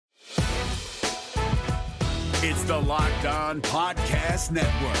It's the Locked On Podcast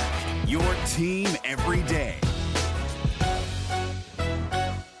Network, your team every day.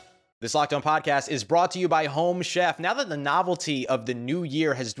 This Locked On Podcast is brought to you by Home Chef. Now that the novelty of the new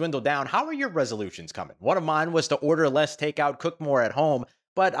year has dwindled down, how are your resolutions coming? One of mine was to order less takeout, cook more at home,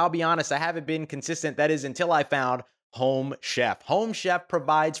 but I'll be honest, I haven't been consistent. That is until I found Home Chef. Home Chef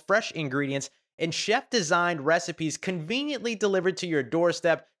provides fresh ingredients and chef-designed recipes conveniently delivered to your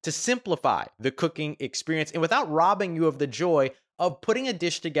doorstep to simplify the cooking experience and without robbing you of the joy of putting a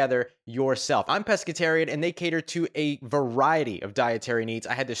dish together yourself. I'm pescatarian and they cater to a variety of dietary needs.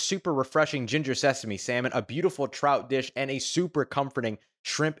 I had this super refreshing ginger sesame salmon, a beautiful trout dish, and a super comforting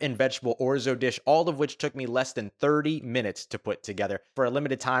shrimp and vegetable orzo dish, all of which took me less than 30 minutes to put together. For a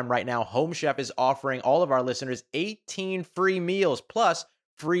limited time right now, Home Chef is offering all of our listeners 18 free meals plus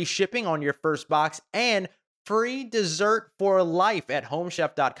free shipping on your first box and free dessert for life at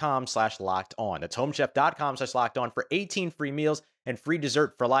homechef.com/lockedon. That's homechef.com/lockedon for 18 free meals and free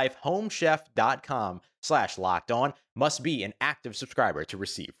dessert for life. Homechef.com/lockedon. Must be an active subscriber to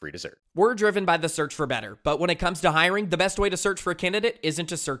receive free dessert. We're driven by the search for better, but when it comes to hiring, the best way to search for a candidate isn't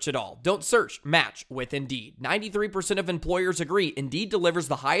to search at all. Don't search, match with Indeed. 93% of employers agree Indeed delivers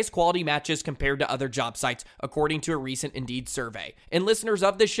the highest quality matches compared to other job sites, according to a recent Indeed survey. And listeners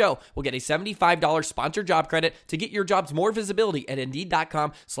of this show will get a $75 sponsored job credit to get your jobs more visibility at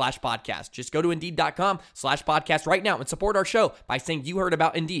Indeed.com/podcast. Just go to Indeed.com/podcast right now and support our show by saying you heard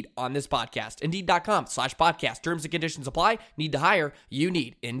about Indeed on this podcast. Indeed.com/podcast. Terms and conditions apply. Need to hire? You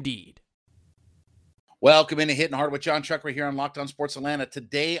need Indeed. Welcome into Hittin Hard with John Chuckery here on Locked On Sports Atlanta.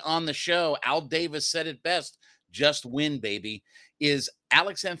 Today on the show, Al Davis said it best, just win, baby. Is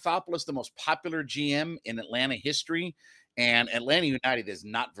Alex Anthopoulos the most popular GM in Atlanta history? And Atlanta United is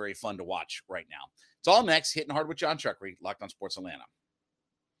not very fun to watch right now. It's all next, Hittin Hard with John Chuckery, Locked On Sports Atlanta.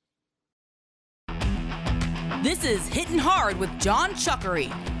 This is Hittin Hard with John Chuckery,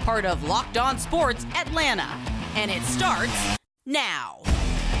 part of Locked On Sports Atlanta. And it starts now.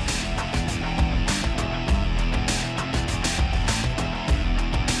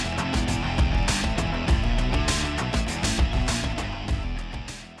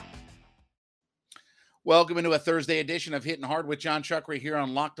 Welcome into a Thursday edition of Hittin Hard with John Chuckery here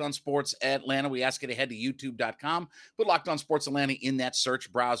on Locked On Sports Atlanta. We ask you to head to youtube.com, put Locked On Sports Atlanta in that search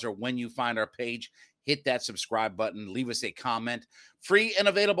browser. When you find our page, hit that subscribe button, leave us a comment. Free and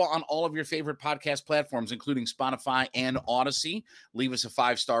available on all of your favorite podcast platforms, including Spotify and Odyssey. Leave us a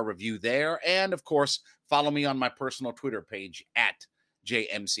 5-star review there. And, of course, follow me on my personal Twitter page at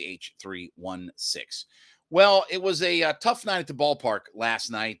JMCH316. Well, it was a tough night at the ballpark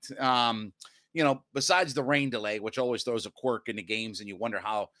last night. Besides the rain delay, which always throws a quirk into games, and you wonder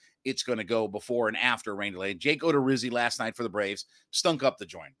how it's going to go before and after rain delay. Jake Odorizzi last night for the Braves stunk up the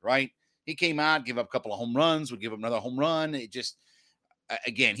joint, right? He came out, give up a couple of home runs, would give up another home run. It just,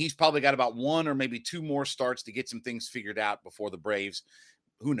 again, he's probably got about one or maybe two more starts to get some things figured out before the Braves,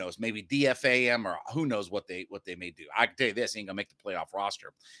 who knows, maybe DFA him or who knows what they may do. I can tell you this, he ain't going to make the playoff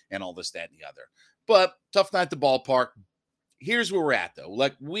roster and all this, that, and the other. But tough night at the ballpark. Here's where we're at, though.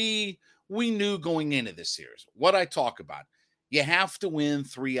 Like, we knew going into this series, what I talk about, you have to win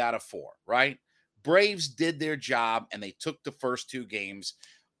 3 out of 4, right? Braves did their job, and they took the first 2 games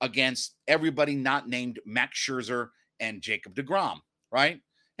against everybody not named Max Scherzer and Jacob deGrom, right?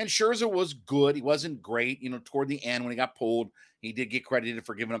 And Scherzer was good. He wasn't great, toward the end when he got pulled. He did get credited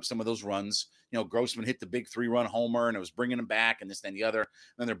for giving up some of those runs. Grossman hit the big 3-run homer, and it was bringing him back, and this, then the other. And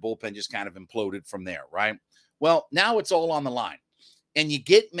then their bullpen just kind of imploded from there, right? Well, now it's all on the line. And you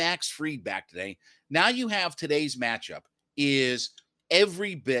get Max Fried back today. Now you have today's matchup is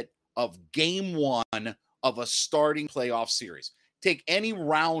every bit of game 1 of a starting playoff series. Take any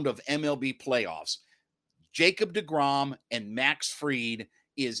round of MLB playoffs. Jacob deGrom and Max Fried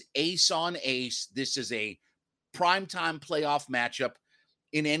is ace on ace. This is a primetime playoff matchup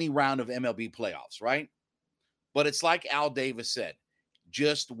in any round of MLB playoffs, right? But it's like Al Davis said,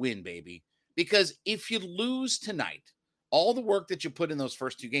 just win, baby. Because if you lose tonight, all the work that you put in those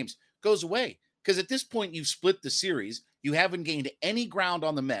first 2 games goes away. Because at this point, you've split the series. You haven't gained any ground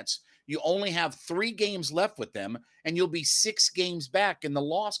on the Mets. You only have 3 games left with them, and you'll be 6 games back in the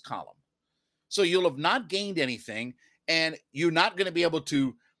loss column. So you'll have not gained anything, and you're not going to be able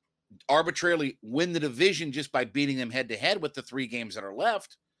to arbitrarily win the division just by beating them head-to-head with the 3 games that are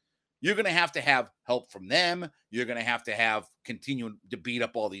left. You're going to have help from them. You're going to have continue to beat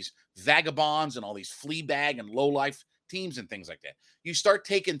up all these vagabonds and all these Fleabag and low-life teams and things like that. You start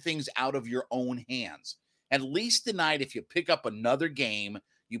taking things out of your own hands. At least tonight, if you pick up another game,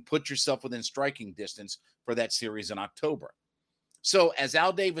 you put yourself within striking distance for that series in October. So as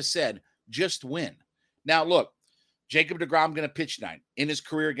Al Davis said, just win. Now, look, Jacob deGrom going to pitch tonight in his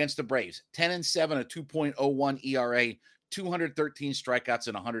career against the Braves. 10-7, a 2.01 ERA, 213 strikeouts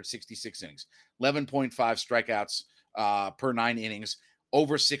in 166 innings, 11.5 strikeouts per 9 innings,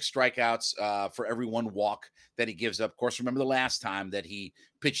 over 6 strikeouts for every 1 walk that he gives up. Of course, remember the last time that he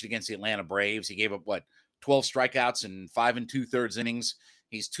pitched against the Atlanta Braves, he gave up, 12 strikeouts in 5 2/3 innings.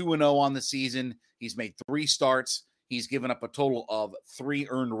 He's 2-0 on the season. He's made 3 starts. He's given up a total of 3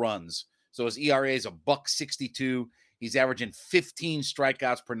 earned runs. So his ERA is $1.62. He's averaging 15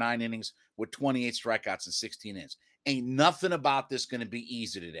 strikeouts per 9 innings with 28 strikeouts in 16 innings. Ain't nothing about this going to be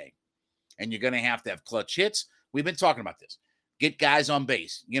easy today. And you're going to have clutch hits. We've been talking about this. Get guys on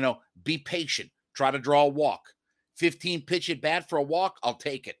base. Be patient. Try to draw a walk. 15 pitch at bat for a walk, I'll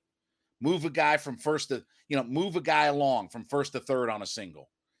take it. Move a guy from first to, move a guy along from first to third on a single.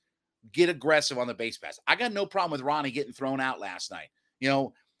 Get aggressive on the base pass. I got no problem with Ronnie getting thrown out last night.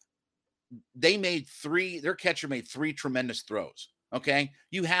 Their catcher made 3 tremendous throws. Okay.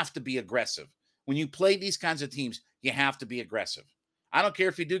 You have to be aggressive. When you play these kinds of teams, you have to be aggressive. I don't care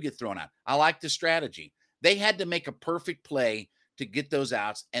if you do get thrown out. I like the strategy. They had to make a perfect play to get those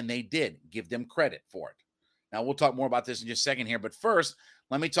outs, and they did. Give them credit for it. Now, we'll talk more about this in just a second here, but first,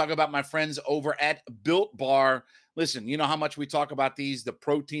 let me talk about my friends over at Built Bar. Listen, you know how much we talk about these, the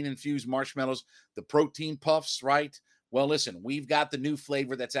protein-infused marshmallows, the protein puffs, right? Well, listen, we've got the new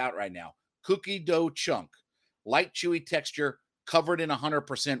flavor that's out right now, cookie dough chunk, light, chewy texture, covered in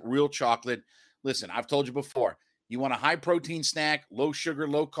 100% real chocolate. Listen, I've told you before, you want a high-protein snack, low sugar,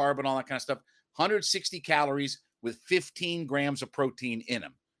 low carb, and all that kind of stuff, 160 calories with 15 grams of protein in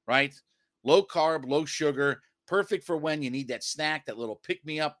them, right? Low carb, low sugar, perfect for when you need that snack, that little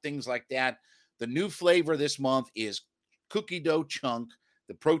pick-me-up, things like that. The new flavor this month is cookie dough chunk,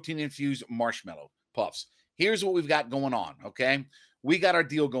 the protein-infused marshmallow puffs. Here's what we've got going on, okay? We got our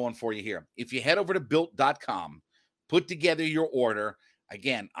deal going for you here. If you head over to Built.com, put together your order.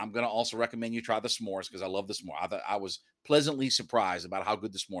 Again, I'm going to also recommend you try the s'mores because I love the s'more. I was pleasantly surprised about how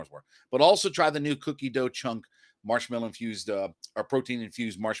good the s'mores were. But also try the new cookie dough chunk marshmallow-infused or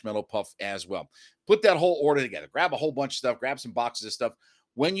protein-infused marshmallow puff as well. Put that whole order together. Grab a whole bunch of stuff. Grab some boxes of stuff.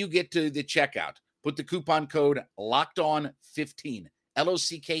 When you get to the checkout, put the coupon code LOCKEDON15,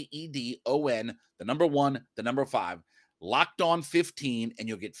 LOCKEDON, the number 1, the number 5, LOCKEDON15, and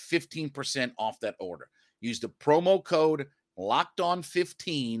you'll get 15% off that order. Use the promo code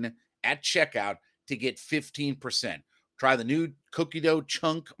LOCKEDON15 at checkout to get 15%. Try the new cookie dough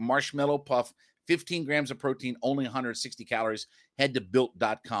chunk marshmallow puff, 15 grams of protein, only 160 calories. Head to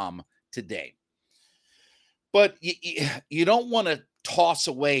Built.com today. But you don't want to toss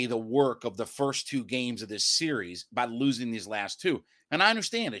away the work of the first 2 games of this series by losing these last 2. And I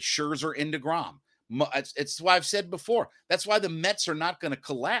understand it. Scherzer and DeGrom. It's why I've said before. That's why the Mets are not going to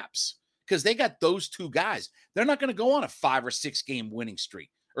collapse because they got those 2 guys. They're not going to go on a 5 or 6 game winning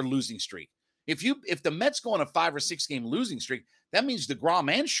streak or losing streak. If the Mets go on a 5 or 6 game losing streak, that means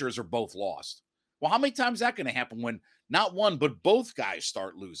DeGrom and Scherzer both lost. Well, how many times is that going to happen when not one but both guys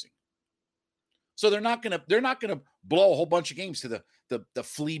start losing? So they're not going to blow a whole bunch of games to the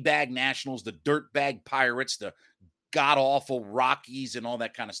Fleabag Nationals, the Dirtbag Pirates, the god-awful Rockies, and all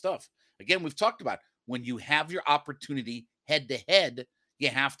that kind of stuff. Again, we've talked about when you have your opportunity head-to-head, you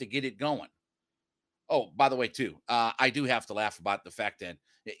have to get it going. Oh, by the way, too, I do have to laugh about the fact that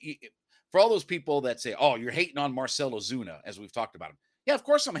for all those people that say, oh, you're hating on Marcell Ozuna, as we've talked about him. Yeah, of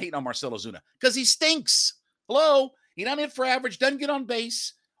course I'm hating on Marcell Ozuna because he stinks. Hello? He doesn't hit for average, doesn't get on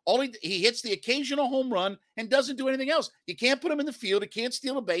base. He hits the occasional home run and doesn't do anything else. You can't put him in the field. He can't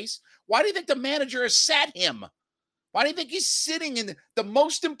steal a base. Why do you think the manager has sat him? Why do you think he's sitting in the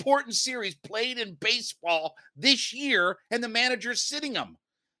most important series played in baseball this year and the manager's sitting him?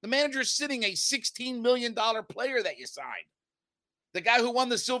 The manager's sitting a $16 million player that you signed. The guy who won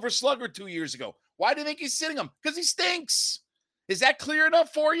the Silver Slugger 2 years ago. Why do you think he's sitting him? Because he stinks. Is that clear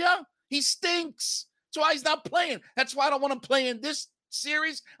enough for you? He stinks. That's why he's not playing. That's why I don't want him playing this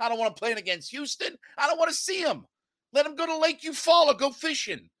series. I don't want him playing against Houston. I don't want to see him. Let him go to Lake Eufaula, go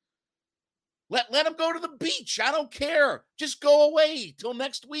fishing. Let him go to the beach. I don't care. Just go away till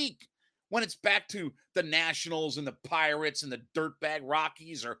next week when it's back to the Nationals and the Pirates and the Dirtbag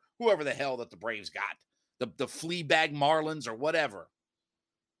Rockies or whoever the hell that the Braves got. The Fleabag Marlins or whatever.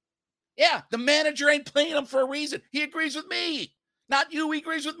 Yeah, the manager ain't playing him for a reason. He agrees with me. Not you, he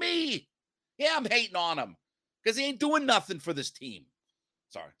agrees with me. Yeah, I'm hating on him because he ain't doing nothing for this team.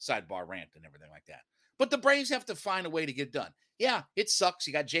 Sorry, sidebar rant and everything like that. But the Braves have to find a way to get done. Yeah, it sucks.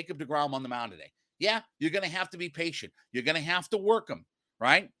 You got Jacob deGrom on the mound today. Yeah, you're going to have to be patient. You're going to have to work him,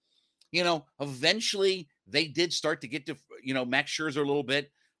 right? Eventually they did start to get to, Max Scherzer a little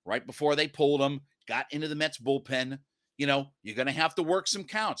bit right before they pulled him. got into the Mets bullpen. You know, you're going to have to work some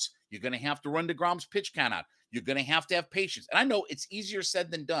counts. You're going to have to run DeGrom's pitch count out. You're going to have patience. And I know it's easier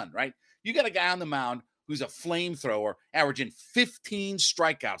said than done, right? You got a guy on the mound who's a flamethrower averaging 15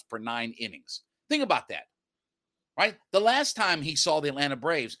 strikeouts per 9 innings. Think about that, right? The last time he saw the Atlanta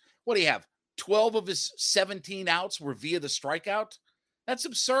Braves, what do you have? 12 of his 17 outs were via the strikeout? That's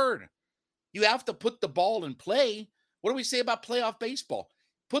absurd. You have to put the ball in play. What do we say about playoff baseball?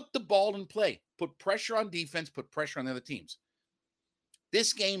 Put the ball in play. Put pressure on defense. Put pressure on the other teams.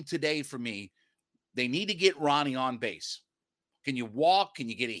 This game today, for me, they need to get Ronnie on base. Can you walk? Can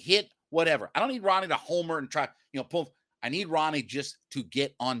you get a hit? Whatever. I don't need Ronnie to homer and try, pull. I need Ronnie just to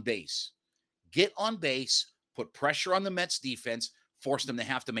get on base. Get on base, put pressure on the Mets defense, force them to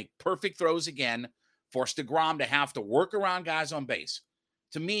have to make perfect throws again, force DeGrom to have to work around guys on base.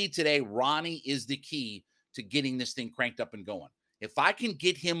 To me today, Ronnie is the key to getting this thing cranked up and going. If I can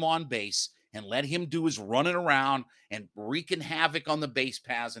get him on base and let him do his running around and wreaking havoc on the base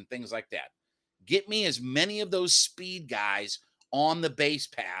paths and things like that, get me as many of those speed guys on the base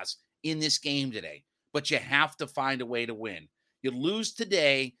paths in this game today. But you have to find a way to win. You lose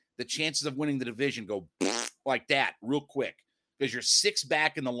today, the chances of winning the division go like that real quick because you're 6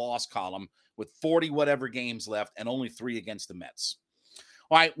 back in the loss column with 40 whatever games left and only 3 against the Mets.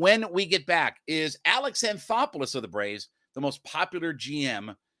 All right, when we get back, is Alex Anthopoulos of the Braves the most popular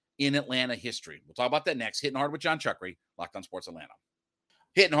GM in Atlanta history? We'll talk about that next. Hittin' Hard with John Chuckery, Locked On Sports Atlanta.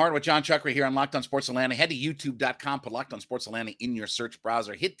 Hittin' Hard with John Chuckery here on Locked On Sports Atlanta. Head to youtube.com, put Locked On Sports Atlanta in your search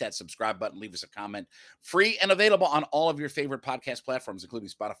browser. Hit that subscribe button, leave us a comment. Free and available on all of your favorite podcast platforms, including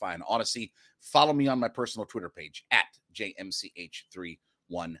Spotify and Odyssey. Follow me on my personal Twitter page, at JMCH316.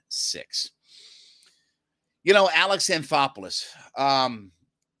 Alex Anthopoulos,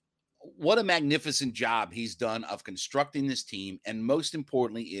 what a magnificent job he's done of constructing this team, and most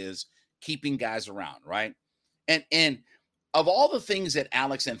importantly is keeping guys around, right? And of all the things that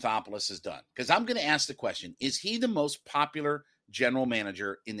Alex Anthopoulos has done, because I'm going to ask the question, is he the most popular general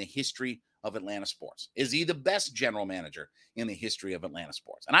manager in the history of Atlanta sports? Is he the best general manager in the history of Atlanta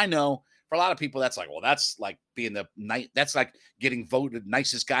sports? And I know for a lot of people, that's like, well, that's like being that's like getting voted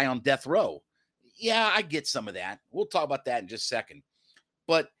nicest guy on death row. Yeah, I get some of that. We'll talk about that in just a second.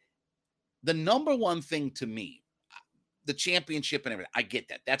 But the number one thing to me, the championship and everything, I get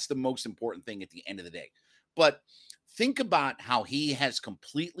that. That's the most important thing at the end of the day. But think about how he has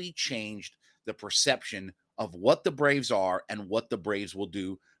completely changed the perception of what the Braves are and what the Braves will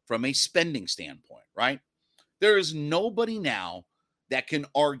do from a spending standpoint, right? There is nobody now that can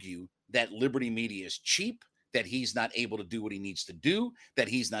argue that Liberty Media is cheap, that he's not able to do what he needs to do, that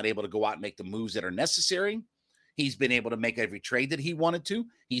he's not able to go out and make the moves that are necessary. He's been able to make every trade that he wanted to.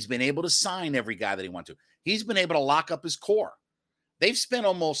 He's been able to sign every guy that he wanted to. He's been able to lock up his core. They've spent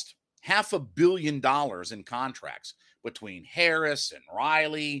almost $500 million in contracts between Harris and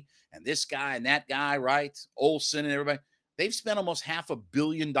Riley and this guy and that guy, right? Olsen and everybody. They've spent almost $500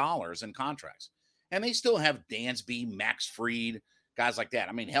 million in contracts. And they still have Dansby, Max Fried, guys like that.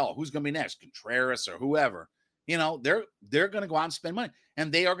 I mean, hell, who's going to be next? Contreras or whoever. They're going to go out and spend money.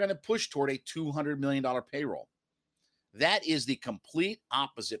 And they are going to push toward a $200 million payroll. That is the complete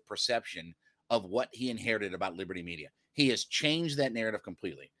opposite perception of what he inherited about Liberty Media. He has changed that narrative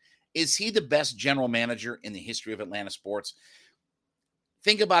completely. Is he the best general manager in the history of Atlanta sports?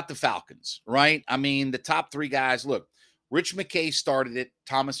 Think about the Falcons, right? I mean, the top 3 guys, look, Rich McKay started it.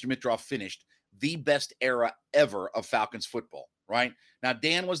 Thomas Dimitroff finished the best era ever of Falcons football, right? Now,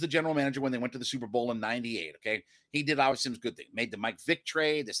 Dan was the general manager when they went to the Super Bowl in 98, okay? He did obviously some good things. Made the Mike Vick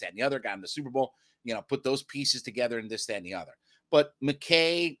trade, this, that, and the other, got in the Super Bowl, put those pieces together and this, that, and the other. But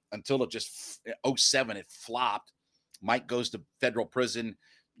McKay, until it just 07, it flopped. Mike goes to federal prison.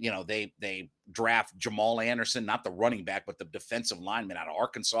 They draft Jamal Anderson, not the running back, but the defensive lineman out of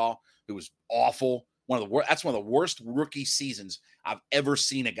Arkansas, who was awful. That's one of the worst rookie seasons I've ever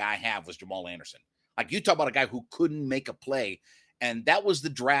seen a guy have was Jamal Anderson. Like, you talk about a guy who couldn't make a play. And that was the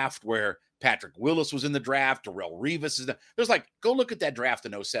draft where Patrick Willis was in the draft. Darrelle Revis is there's like, go look at that draft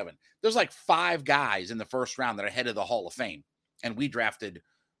in 07. There's like 5 guys in the first round that are headed the Hall of Fame. And we drafted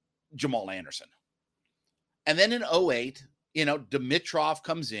Jamal Anderson. And then in 08, Dimitroff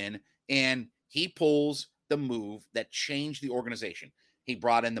comes in and he pulls the move that changed the organization. He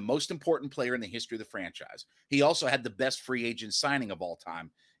brought in the most important player in the history of the franchise. He also had the best free agent signing of all time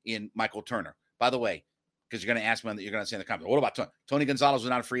in Michael Turner. By the way, because you're going to ask me, you're going to say in the comments, what about Tony? Tony Gonzalez was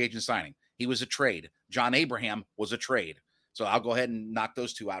not a free agent signing. He was a trade. John Abraham was a trade. So I'll go ahead and knock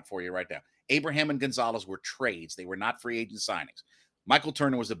those 2 out for you right now. Abraham and Gonzalez were trades. They were not free agent signings. Michael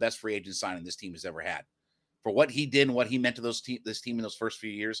Turner was the best free agent signing this team has ever had for what he did and what he meant to this team in those first few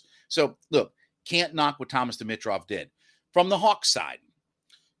years. So look, Can't knock what Thomas Dimitrov did. From the Hawks side,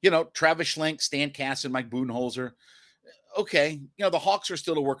 Travis Schlenk, Stan Kasten, Mike Budenholzer. Okay, the Hawks are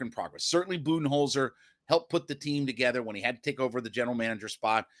still a work in progress. Certainly Budenholzer helped put the team together when he had to take over the general manager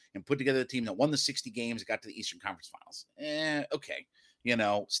spot and put together the team that won the 60 games, got to the Eastern Conference Finals. Okay.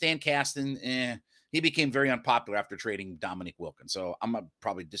 Stan Kasten, he became very unpopular after trading Dominique Wilkins. So I'm going to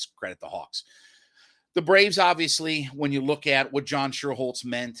probably discredit the Hawks. The Braves, obviously, when you look at what John Schuerholz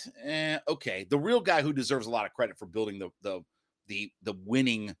meant, okay. The real guy who deserves a lot of credit for building the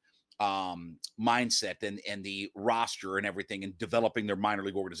winning mindset and the roster and everything and developing their minor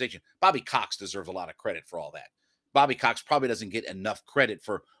league organization, Bobby Cox deserves a lot of credit for all that. Bobby Cox probably doesn't get enough credit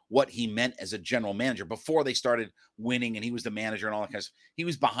for what he meant as a general manager before they started winning and he was the manager and all that kind of stuff. He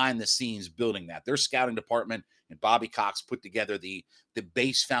was behind the scenes building that. Their scouting department and Bobby Cox put together the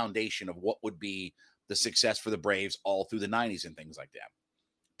base foundation of what would be the success for the Braves all through the 90s and things like that.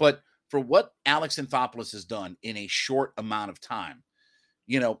 But for what Alex Anthopoulos has done in a short amount of time,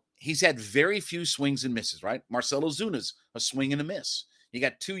 he's had very few swings and misses, right? Marcell Ozuna's a swing and a miss. You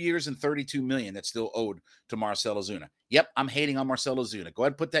got 2 years and $32 million that's still owed to Marcell Ozuna. Yep, I'm hating on Marcell Ozuna. Go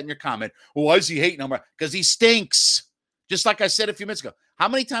ahead and put that in your comment. Well, why is he hating on him? Because he stinks. Just like I said a few minutes ago. How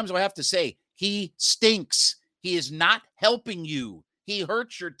many times do I have to say he stinks? He is not helping you. He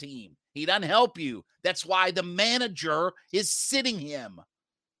hurts your team. He doesn't help you. That's why the manager is sitting him.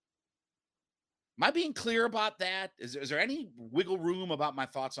 Am I being clear about that? Is there any wiggle room about my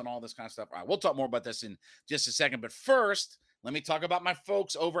thoughts on all this kind of stuff? All right, we'll talk more about this in just a second. But first, let me talk about my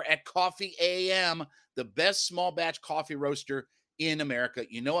folks over at Coffee AM, the best small batch coffee roaster in America.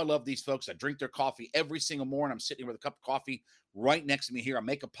 I love these folks. I drink their coffee every single morning. I'm sitting here with a cup of coffee right next to me here. I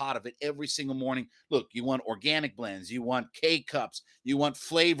make a pot of it every single morning. Look, you want organic blends. You want K-cups. You want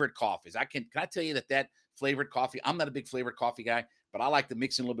flavored coffees. Can I tell you that flavored coffee, I'm not a big flavored coffee guy, but I like to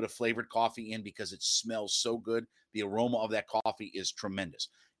mix in a little bit of flavored coffee in because it smells so good. The aroma of that coffee is tremendous.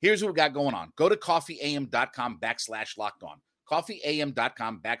 Here's what we got going on. Go to coffeeam.com/lockedon.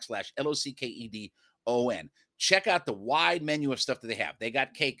 coffeeam.com/LOCKEDON. Check out the wide menu of stuff that they have. They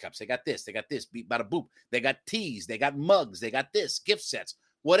got K-cups. They got this. Beat bada boop. They got teas. They got mugs. They got this, gift sets.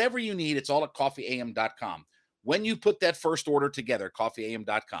 Whatever you need, it's all at coffeeam.com. When you put that first order together,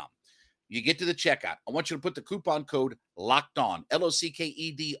 coffeeam.com, you get to the checkout. I want you to put the coupon code LOCKED ON,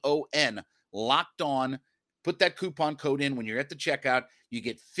 LOCKEDON, LOCKED ON. Put that coupon code in when you're at the checkout. You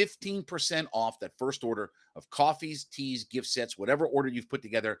get 15% off that first order of coffees, teas, gift sets, whatever order you've put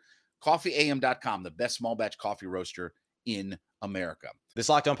together. Coffeeam.com, the best small batch coffee roaster in America. This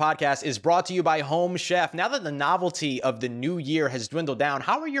Locked On podcast is brought to you by Home Chef. Now that the novelty of the new year has dwindled down,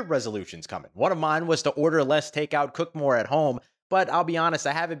 how are your resolutions coming? One of mine was to order less takeout, cook more at home. But I'll be honest,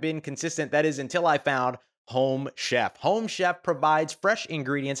 I haven't been consistent. That is until I found Home Chef. Home Chef provides fresh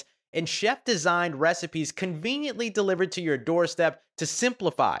ingredients and chef-designed recipes conveniently delivered to your doorstep to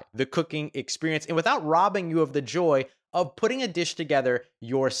simplify the cooking experience and without robbing you of the joy of putting a dish together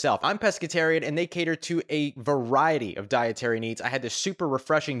yourself. I'm pescatarian and they cater to a variety of dietary needs. I had this super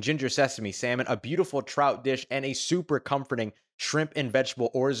refreshing ginger sesame salmon, a beautiful trout dish, and a super comforting shrimp and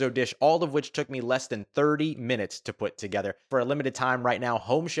vegetable orzo dish, all of which took me less than 30 minutes to put together. For a limited time right now,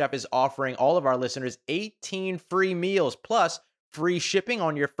 Home Chef is offering all of our listeners 18 free meals plus free shipping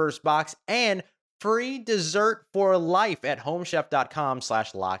on your first box and free dessert for life at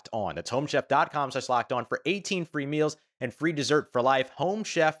homechef.com/lockedon. That's homechef.com/lockedon for 18 free meals and free dessert for life.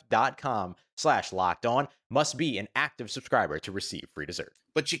 Homechef.com/lockedon. Must be an active subscriber to receive free dessert.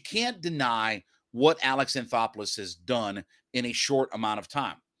 But you can't deny what Alex Anthopoulos has done in a short amount of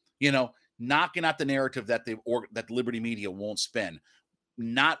time. Knocking out the narrative that that Liberty Media won't spend,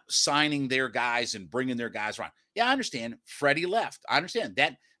 not signing their guys and bringing their guys around. Yeah, I understand. Freddie left. I understand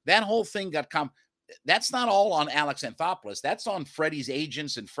that whole thing got that's not all on Alex Anthopoulos. That's on Freddie's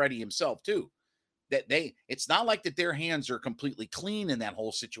agents and Freddie himself too. It's not like that their hands are completely clean in that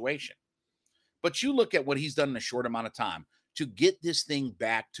whole situation. But you look at what he's done in a short amount of time to get this thing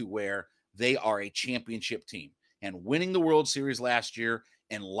back to where they are a championship team and winning the World Series last year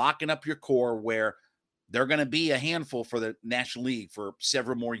and locking up your core where they're going to be a handful for the National League for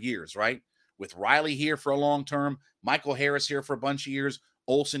several more years, right? With Riley here for a long term, Michael Harris here for a bunch of years,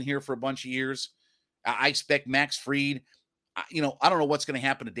 Olsen here for a bunch of years. I expect Max Fried. I don't know what's going to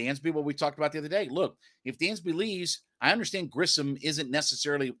happen to Dansby, what we talked about the other day. Look, if Dansby leaves, I understand Grissom isn't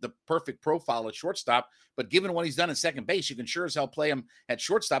necessarily the perfect profile at shortstop, but given what he's done at second base, you can sure as hell play him at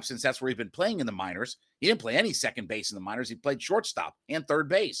shortstop since that's where he's been playing in the minors. He didn't play any second base in the minors. He played shortstop and third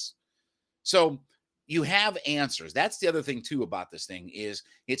base. So you have answers. That's the other thing, too, about this thing is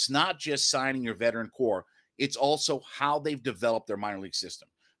it's not just signing your veteran core. It's also how they've developed their minor league system.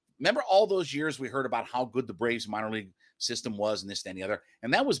 Remember all those years we heard about how good the Braves minor league system was and this, that, and the other?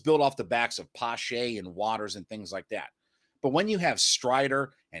 And that was built off the backs of Pache and Waters and things like that. But when you have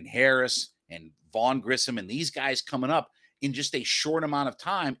Strider and Harris and Vaughn Grissom and these guys coming up in just a short amount of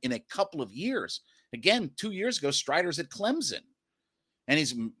time, in a couple of years, again, 2 years ago, Strider's at Clemson. And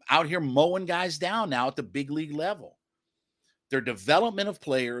he's out here mowing guys down now at the big league level. Their development of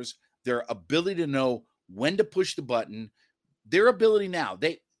players, their ability to know when to push the button, their ability now,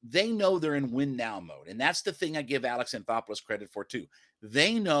 they know they're in win now mode. And that's the thing I give Alex Anthopoulos credit for too.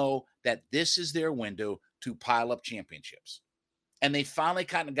 They know that this is their window to pile up championships. And they finally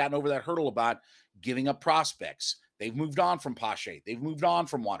kind of gotten over that hurdle about giving up prospects. They've moved on from Pache. They've moved on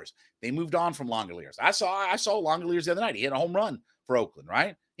from Waters. They moved on from Langoliers. I saw Langoliers the other night. He hit a home run for Oakland,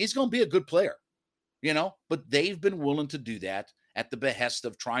 right? He's going to be a good player, but they've been willing to do that at the behest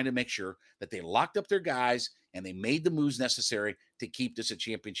of trying to make sure that they locked up their guys and they made the moves necessary to keep this a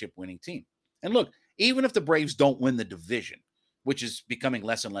championship winning team. And look, even if the Braves don't win the division, which is becoming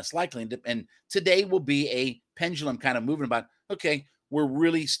less and less likely, and today will be a pendulum kind of moving about, okay, we're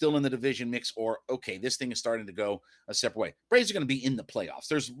really still in the division mix, or okay, this thing is starting to go a separate way. Braves are going to be in the playoffs.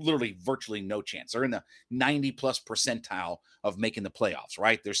 There's literally virtually no chance. They're in the 90 plus percentile of making the playoffs,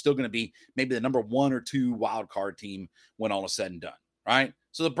 right? They're still going to be maybe the number 1 or 2 wild card team when all is said and done, right?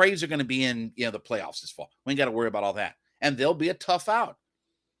 So the Braves are going to be in the playoffs this fall. We ain't got to worry about all that. And they'll be a tough out.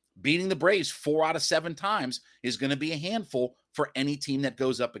 Beating the Braves 4 out of 7 times is going to be a handful for any team that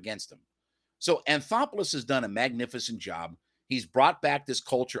goes up against them. So Anthopoulos has done a magnificent job. He's brought back this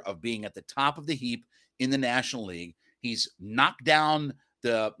culture of being at the top of the heap in the National League. He's knocked down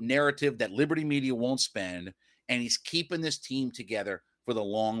the narrative that Liberty Media won't spend, and he's keeping this team together for the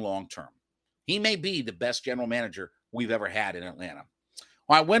long, long term. He may be the best general manager we've ever had in Atlanta.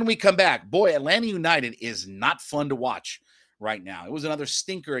 All right, when we come back, boy, Atlanta United is not fun to watch right now. It was another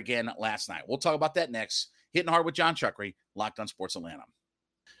stinker again last night. We'll talk about that next. Hitting Hard with John Chuckery, Locked on Sports Atlanta.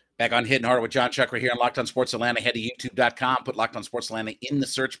 Back on Hittin' Hard with John Chuckery here on Locked on Sports Atlanta. Head to youtube.com, put Locked on Sports Atlanta in the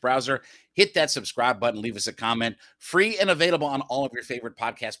search browser. Hit that subscribe button, leave us a comment. Free and available on all of your favorite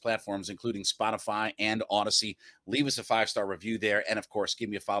podcast platforms, including Spotify and Odyssey. Leave us a 5-star review there. And, of course, give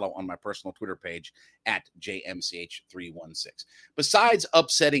me a follow on my personal Twitter page at JMCH316. Besides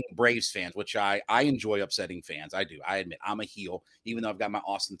upsetting Braves fans, which I enjoy upsetting fans. I do. I admit I'm a heel, even though I've got my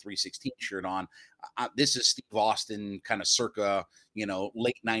Austin 316 shirt on. This is Steve Austin kind of circa,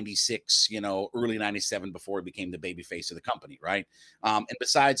 late 96, early 97 before he became the baby face of the company, right? And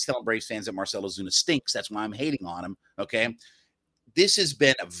besides telling Braves fans that Marcell Ozuna stinks, that's why I'm hating on him, okay? This has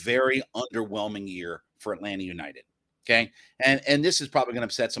been a very underwhelming year for Atlanta United, okay? And this is probably going to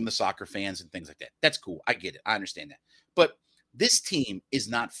upset some of the soccer fans and things like that. That's cool. I get it. I understand that. But this team is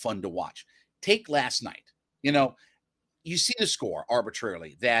not fun to watch. Take last night, you see the score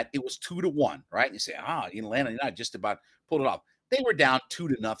arbitrarily that it was 2-1, right? And you say, Atlanta United just about pulled it off. They were down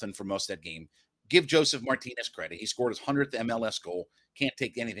 2-0 for most of that game. Give Joseph Martinez credit. He scored his 100th MLS goal. Can't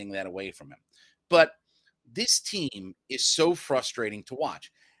take anything of that away from him. But this team is so frustrating to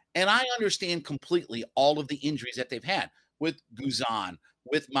watch. And I understand completely all of the injuries that they've had with Guzan,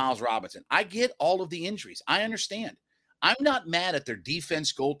 with Miles Robinson. I get all of the injuries. I understand. I'm not mad at their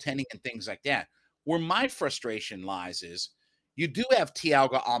defense, goaltending, and things like that. Where my frustration lies is you do have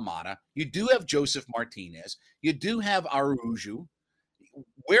Thiago Almada. You do have Joseph Martinez. You do have Araujo.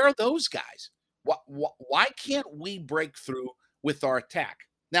 Where are those guys? Why can't we break through with our attack?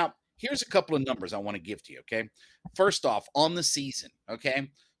 Now, here's a couple of numbers I want to give to you, okay? First off, on the season, okay,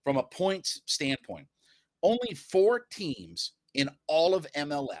 from a points standpoint, only 4 teams in all of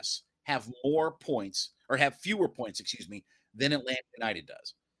MLS have more points, or have fewer points, than Atlanta United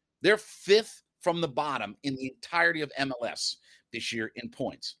does. They're 5th from the bottom in the entirety of MLS this year in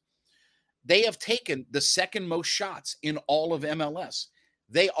points. They have taken the 2nd most shots in all of MLS.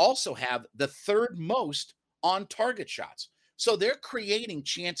 They also have the 3rd most on target shots. So they're creating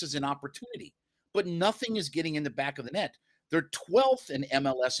chances and opportunity, but nothing is getting in the back of the net. They're 12th in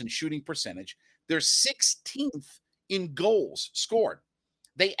MLS in shooting percentage. They're 16th in goals scored.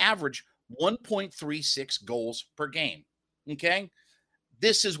 They average 1.36 goals per game. Okay?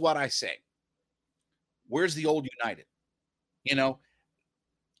 This is what I say. Where's the old United?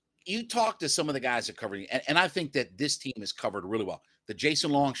 You talk to some of the guys that cover, and I think that this team is covered really well. The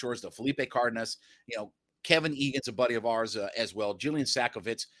Jason Longshores, the Felipe Cardenas, Kevin Egan's a buddy of ours as well. Jillian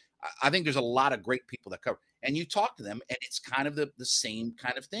Sakovitz. I think there's a lot of great people that cover. And you talk to them, and it's kind of the same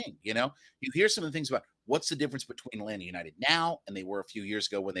kind of thing. You hear some of the things about what's the difference between Atlanta United now and they were a few years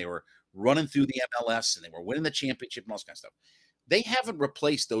ago when they were running through the MLS and they were winning the championship and all this kind of stuff. They haven't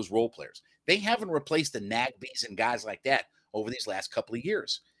replaced those role players. They haven't replaced the Nagbys and guys like that over these last couple of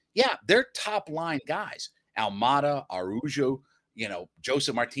years. Yeah, they're top line guys. Almada, Araujo,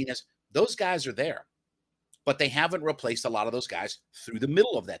 Joseph Martinez, those guys are there. But they haven't replaced a lot of those guys through the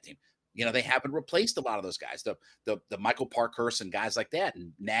middle of that team. They haven't replaced a lot of those guys. The Michael Parkhurst and guys like that,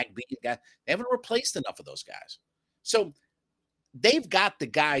 and Nagbe and guys, they haven't replaced enough of those guys. So they've got the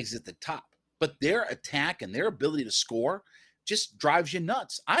guys at the top, but their attack and their ability to score just drives you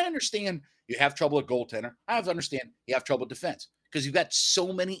nuts. I understand you have trouble at goaltender. I understand you have trouble at defense because you've got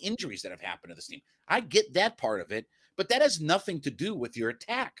so many injuries that have happened to this team. I get that part of it, but that has nothing to do with your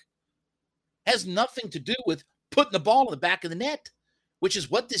attack. Has nothing to do with putting the ball in the back of the net, which is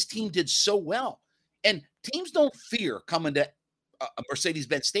what this team did so well. And teams don't fear coming to a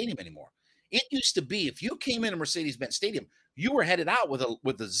Mercedes-Benz Stadium anymore. It used to be if you came in a Mercedes-Benz Stadium, you were headed out with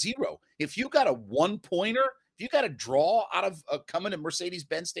a zero. If you got a one-pointer, if you got a draw out of coming to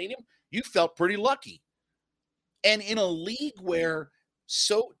Mercedes-Benz Stadium, you felt pretty lucky. And in a league where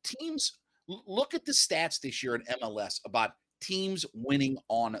teams look at the stats this year in MLS about teams winning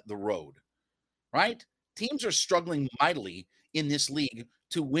on the road, right? Teams are struggling mightily in this league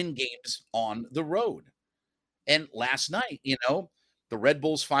to win games on the road. And last night, the Red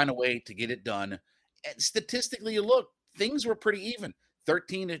Bulls find a way to get it done. And statistically, you look, things were pretty even.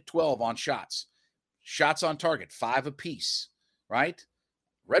 13-12 on shots. Shots on target, 5 apiece, right?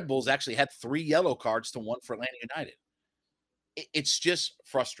 Red Bulls actually had 3 yellow cards to 1 for Atlanta United. It's just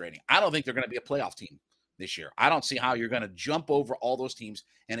frustrating. I don't think they're going to be a playoff team this year. I don't see how you're going to jump over all those teams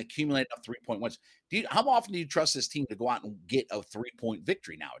and accumulate enough 3-point wins. How often do you trust this team to go out and get a 3-point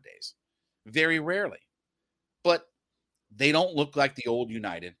victory nowadays? Very rarely. But they don't look like the old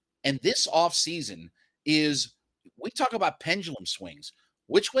United. And this offseason is, we talk about pendulum swings.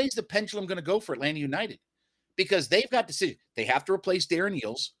 Which way is the pendulum going to go for Atlanta United? Because they've got decisions. They have to replace Darren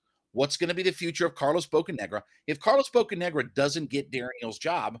Eales. What's going to be the future of Carlos Bocanegra? If Carlos Bocanegra doesn't get Darren Eales'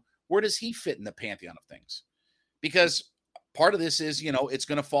 job, where does he fit in the pantheon of things? Because part of this is, it's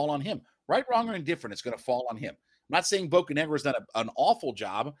going to fall on him. Right, wrong, or indifferent, it's going to fall on him. I'm not saying Bocanegra has done an awful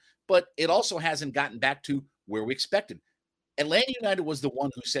job, but it also hasn't gotten back to where we expected. Atlanta United was the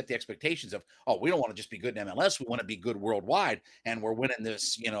one who set the expectations of, we don't want to just be good in MLS. We want to be good worldwide. And we're winning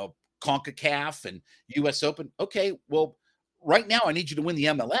this, CONCACAF and US Open. Okay, well, right now I need you to win the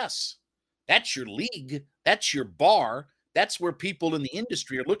MLS. That's your league. That's your bar. That's where people in the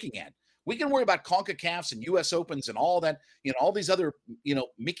industry are looking at. We can worry about CONCACAFs and US Opens and all that, all these other,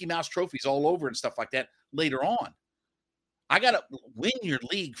 Mickey Mouse trophies all over and stuff like that later on. I got to win your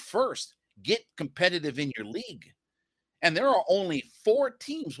league first. Get competitive in your league. And there are only 4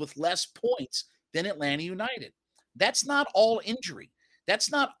 teams with less points than Atlanta United. That's not all injury.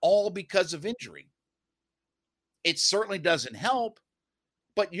 That's not all because of injury. It certainly doesn't help,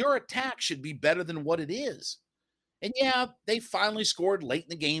 but your attack should be better than what it is. And yeah, they finally scored late in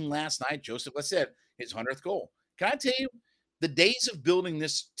the game last night. Joseph, let's say his 100th goal. Can I tell you, the days of building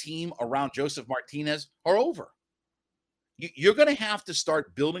this team around Joseph Martinez are over. You're going to have to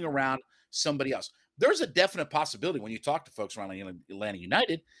start building around somebody else. There's a definite possibility when you talk to folks around Atlanta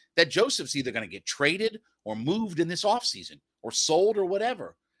United that Joseph's either going to get traded or moved in this offseason or sold or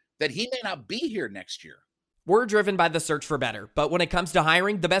whatever, that he may not be here next year. We're driven by the search for better, but when it comes to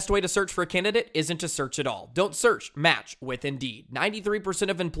hiring, the best way to search for a candidate isn't to search at all. Don't search, match with Indeed.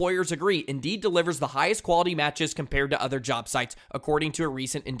 93% of employers agree Indeed delivers the highest quality matches compared to other job sites, according to a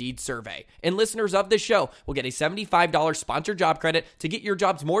recent Indeed survey. And listeners of this show will get a $75 sponsored job credit to get your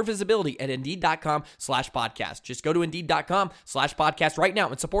jobs more visibility at Indeed.com/podcast. Just go to Indeed.com/podcast right now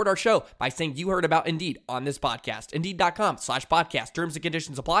and support our show by saying you heard about Indeed on this podcast. Indeed.com/podcast. Terms and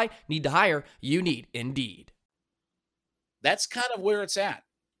conditions apply. Need to hire? You need Indeed. That's kind of where it's at.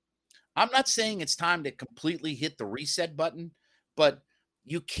 I'm not saying it's time to completely hit the reset button, but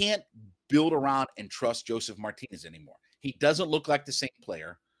you can't build around and trust Joseph Martinez anymore. He doesn't look like the same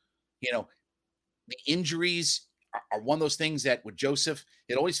player. The injuries are one of those things that with Joseph,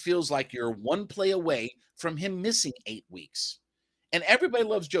 it always feels like you're one play away from him missing 8 weeks. And everybody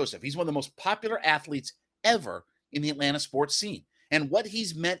loves Joseph. He's one of the most popular athletes ever in the Atlanta sports scene. And what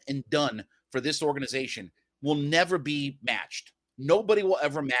he's meant and done for this organization will never be matched. Nobody will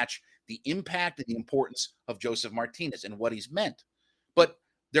ever match the impact and the importance of Joseph Martinez and what he's meant. But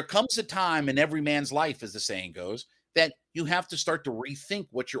there comes a time in every man's life, as the saying goes, that you have to start to rethink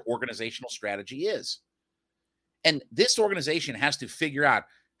what your organizational strategy is. And this organization has to figure out,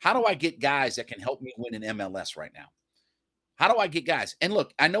 how do I get guys that can help me win in MLS right now? How do I get guys? And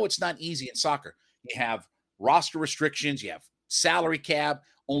look, I know it's not easy in soccer. You have roster restrictions, you have salary cap,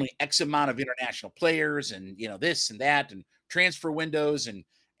 only X amount of international players, and this and that, and transfer windows, and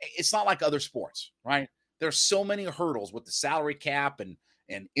it's not like other sports, right? There's so many hurdles with the salary cap and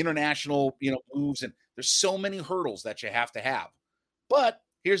and international, moves. And there's so many hurdles that you have to have. But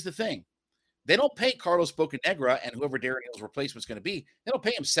here's the thing. They don't pay Carlos Bocanegra and whoever Darren Hill's replacement is going to be. They don't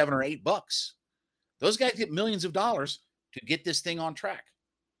pay him $7 or $8. Those guys get millions of dollars to get this thing on track.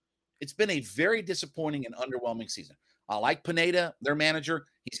 It's been a very disappointing and underwhelming season. I like Pineda, their manager.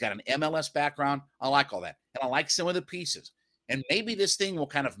 He's got an MLS background. I like all that. And I like some of the pieces. And maybe this thing will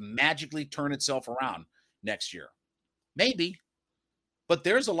kind of magically turn itself around next year. Maybe. But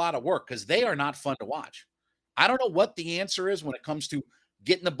there's a lot of work because they are not fun to watch. I don't know what the answer is when it comes to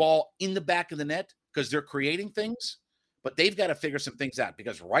getting the ball in the back of the net because they're creating things. But they've got to figure some things out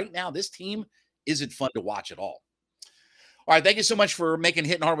because right now this team isn't fun to watch at all. All right, thank you so much for making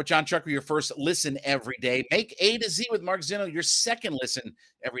Hittin' Hard with John Chuckery your first listen every day. Make A to Z with Mark Zinno your second listen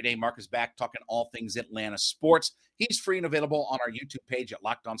every day. Mark is back talking all things Atlanta sports. He's free and available on our YouTube page at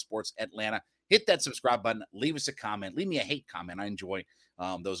Locked On Sports Atlanta. Hit that subscribe button. Leave us a comment. Leave me a hate comment. I enjoy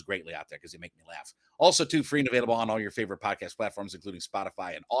those greatly out there because they make me laugh. Also, too, free and available on all your favorite podcast platforms, including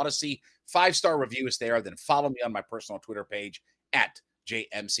Spotify and Odyssey. 5-star review is there. Then follow me on my personal Twitter page at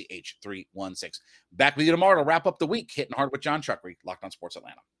JMCH316. Back with you tomorrow to wrap up the week. Hittin' Hard with John Chuckery, Locked On Sports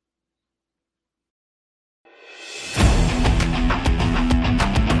Atlanta.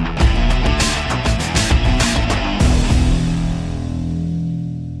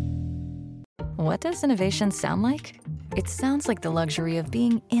 What does innovation sound like? It sounds like the luxury of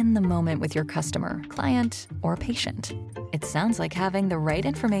being in the moment with your customer, client, or patient. It sounds like having the right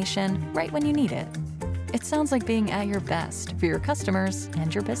information right when you need it. It sounds like being at your best for your customers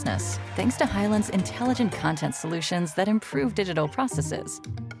and your business. Thanks to Hyland's intelligent content solutions that improve digital processes,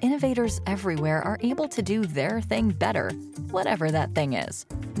 innovators everywhere are able to do their thing better, whatever that thing is.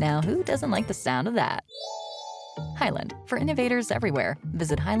 Now, who doesn't like the sound of that? Hyland, for innovators everywhere.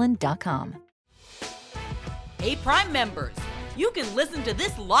 Visit hyland.com. Hey, Prime members, you can listen to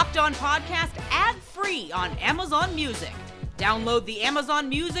this Locked On podcast ad-free on Amazon Music. Download the Amazon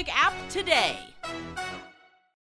Music app today.